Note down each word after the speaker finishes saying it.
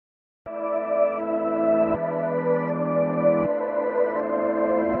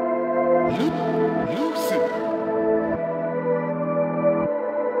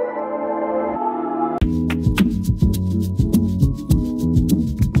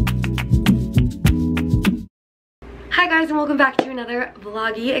guys, and welcome back to another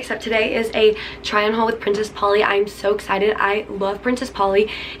vloggy, except today is a try on haul with Princess Polly. I'm so excited. I love Princess Polly.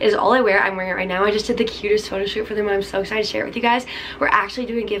 It is all I wear. I'm wearing it right now. I just did the cutest photo shoot for them. I'm so excited to share it with you guys. We're actually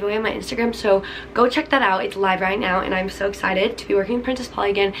doing a giveaway on my Instagram, so go check that out. It's live right now, and I'm so excited to be working with Princess Polly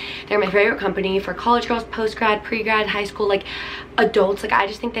again. They're my favorite company for college girls, post-grad, pre-grad, high school, like adults. Like, I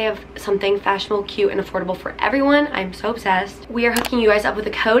just think they have something fashionable, cute, and affordable for everyone. I'm so obsessed. We are hooking you guys up with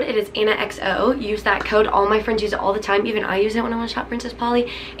a code. It is ANNAXO. Use that code. All my friends use it all the time. Even I use it when I want to shop Princess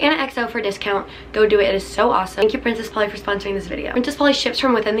Polly. ANNAXO for a discount. Go do it. It is so awesome. Thank you, Princess Polly, for sponsoring this video. Princess Polly ships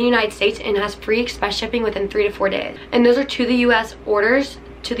from within the United States and has free express shipping within 3 to 4 days. And those are to the US orders.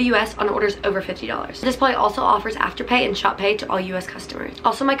 To the US on orders over $50. Princess Polly also offers Afterpay and ShopPay to all US customers.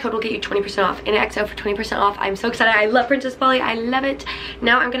 Also, my code will get you 20% off. ANNAXO for 20% off. I'm so excited. I love Princess Polly. I love it.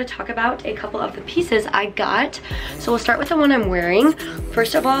 Now I'm going to talk about a couple of the pieces I got. So we'll start with the one I'm wearing.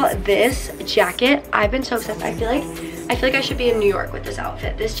 First of all, this jacket. I've been so obsessed. I feel like I should be in New York with this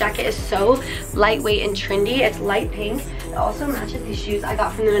outfit. This jacket is so lightweight and trendy. It's light pink. It also matches these shoes I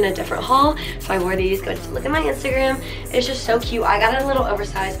got from them in a different haul. So I wore these. Go just look at my Instagram. It's just so cute. I got it a little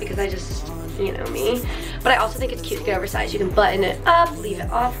oversized because I just, you know me. But I also think it's cute to get oversized. You can button it up, leave it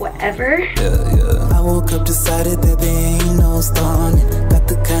off, whatever. Yeah. I woke up, decided that there ain't no stopping. Got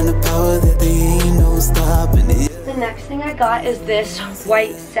the kind of power that there ain't no stopping it. The next thing I got is this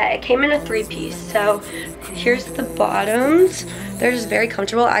white set. It came in a 3-piece. So here's the bottoms. They're just very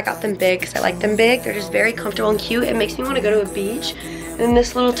comfortable. I got them big because I like them big. They're just very comfortable and cute. It makes me want to go to a beach. And then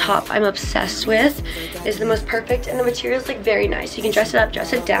this little top I'm obsessed with is the most perfect, and the material is like very nice. You can dress it up,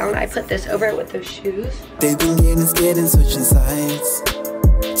 dress it down. I put this over it with those shoes. They've been getting scared and switching sides.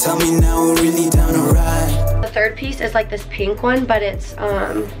 Tell me now we're really down to ride. The third piece is like this pink one, but it's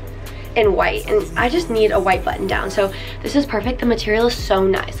in white, and I just need a white button down. So this is perfect. The material is so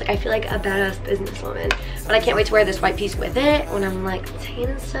nice. Like, I feel like a badass businesswoman. But I can't wait to wear this white piece with it when I'm like tan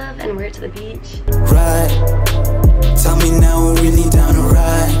and stuff and wear it to the beach. Right. Tell me now we're really down to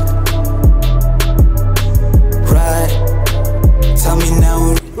ride. Right. Tell me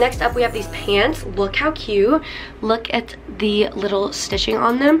now. Next up, we have these pants. Look how cute. Look at the little stitching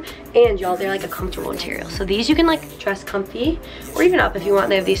on them. And y'all, they're like a comfortable material. So these you can like dress comfy or even up if you want.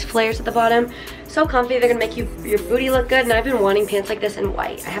 They have these flares at the bottom. So comfy. They're gonna make your booty look good. And I've been wanting pants like this in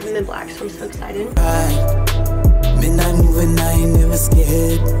white. I have them in black, so I'm so excited. Midnight moving, I ain't never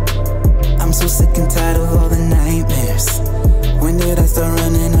scared. I'm so sick and tired of all the nightmares. When did I start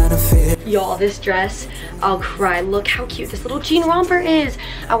running out of fear? Y'all, this dress, I'll cry. Look how cute this little jean romper is.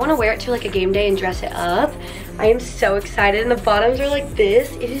 I want to wear it to like a game day and dress it up. I am so excited. And the bottoms are like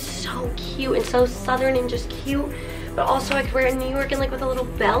this. It is so cute and so southern and just cute. But also I could wear it in New York and like with a little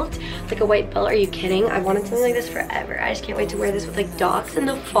belt, like a white belt. Are you kidding? I wanted something like this forever. I just can't wait to wear this with like docs in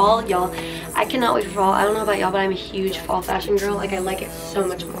the fall. Y'all, I cannot wait for fall. I don't know about y'all, but I'm a huge fall fashion girl. Like, I like it so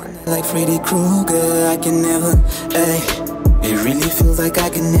much more. Like Freddy Krueger, I can never, it really feels like I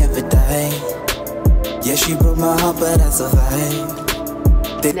can never die. Yeah, she broke my heart, but I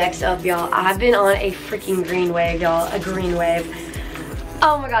survived. Next up, y'all, I've been on a freaking green wave, y'all. A green wave.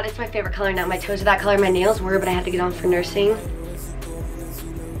 Oh my god, it's my favorite color now. My toes are that color, my nails were, but I had to get on for nursing.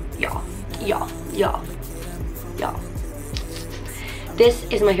 Y'all. This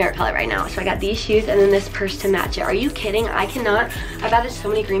is my favorite color right now. So I got these shoes and then this purse to match it. Are you kidding? I've added so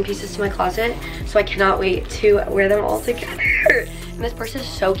many green pieces to my closet, so I cannot wait to wear them all together. And this purse is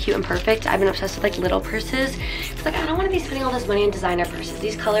so cute and perfect. I've been obsessed with like little purses. It's like, I don't want to be spending all this money on designer purses.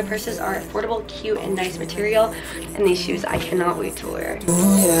 These color purses are affordable, cute, and nice material. And these shoes, I cannot wait to wear.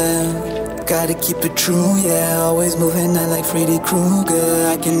 Ooh, yeah. Gotta keep it true, yeah. Always moving, I like Freddy Krueger.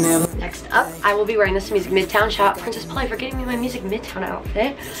 I can never. Next up, I will be wearing this to Music Midtown. Shout out Princess Polly for getting me my Music Midtown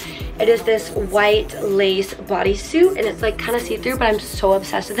outfit. It is this white lace bodysuit, and it's like kind of see-through, but I'm so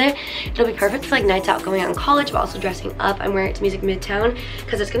obsessed with it. It'll be perfect for like nights out going out in college, but also dressing up. I'm wearing it to Music Midtown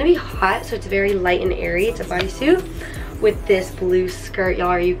because it's gonna be hot, so it's very light and airy. It's a bodysuit with this blue skirt. Y'all,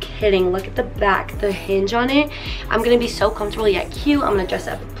 are you kidding? Look at the back, the hinge on it. I'm gonna be so comfortable yet cute. I'm gonna dress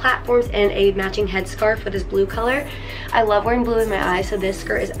up with platforms and a matching headscarf with this blue color. I love wearing blue in my eyes, so this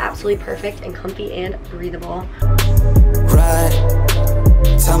skirt is absolutely perfect and comfy and breathable. Right.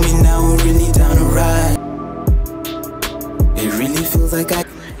 Tell me now we're really down to ride. It really feels like I.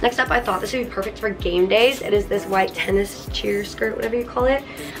 Next up, I thought this would be perfect for game days. It is this white tennis cheer skirt, whatever you call it.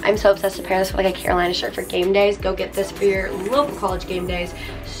 I'm so obsessed to pair this with like a Carolina shirt for game days. Go get this for your local college game days.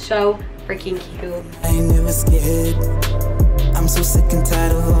 So freaking cute. I ain't never scared. I'm so sick and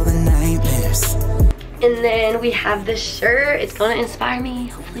tired of all the nightmares. And then we have this shirt. It's gonna inspire me.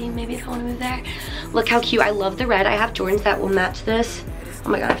 Hopefully, maybe if I wanna move there. Look how cute. I love the red. I have Jordans that will match this. Oh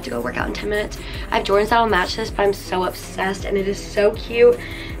my god, I have to go work out in 10 minutes. I have Jordans that'll match this, but I'm so obsessed and it is so cute.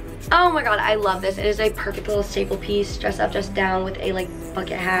 Oh my god, I love this. It is a perfect little staple piece. Dress up, dress down with a like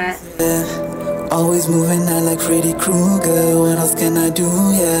bucket hat. Yeah, always moving out like Freddy Krueger. What else can I do?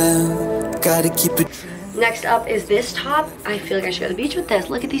 Yeah, gotta keep it. Next up is this top. I feel like I should go to the beach with this.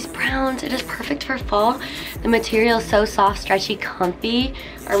 Look at these browns. It is perfect for fall. The material is so soft, stretchy, comfy.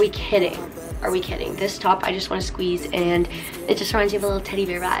 Are we kidding? Are we kidding? This top I just want to squeeze, and it just reminds me of a little teddy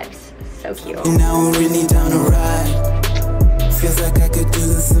bear vibes. So cute. Now I'm really down to ride. Feels like I could do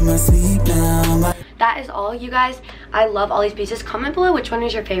this in my sleep now. That is all, you guys. I love all these pieces. Comment below which one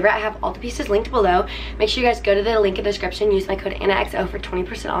is your favorite. I have all the pieces linked below. Make sure you guys go to the link in the description. Use my code ANNAXO for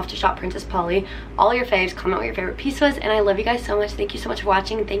 20% off to shop Princess Polly. All your faves. Comment what your favorite piece was. And I love you guys so much. Thank you so much for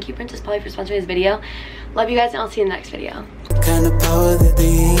watching. Thank you, Princess Polly, for sponsoring this video. Love you guys, and I'll see you in the next video. Kind of power that they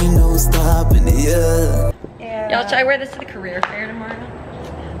ain't no stopping it. Yeah. Y'all, should I wear this to the career fair tomorrow?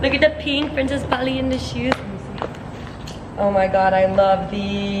 Look at the pink Princess Polly in the shoes. Oh my god, I love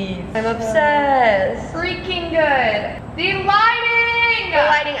these. I'm obsessed. Freaking good. The lighting! The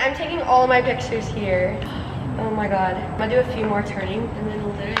lighting. I'm taking all my pictures here. Oh my god. I'm gonna do a few more turning, and then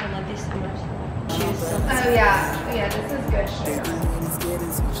literally I love these so much. Shoes so much. Oh yeah. Oh yeah, this is good shoe.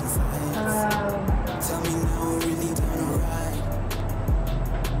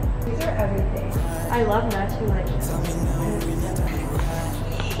 These are everything. I love matching like this.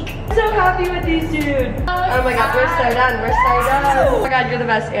 I'm so happy with these, dude. Oh my god, we're so done. We're so done. Oh my god, you're the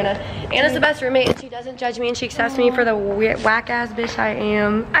best, Anna. Anna's the best roommate, and she doesn't judge me, and she accepts me for the whack ass bitch I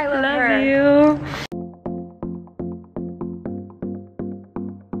am. I love her.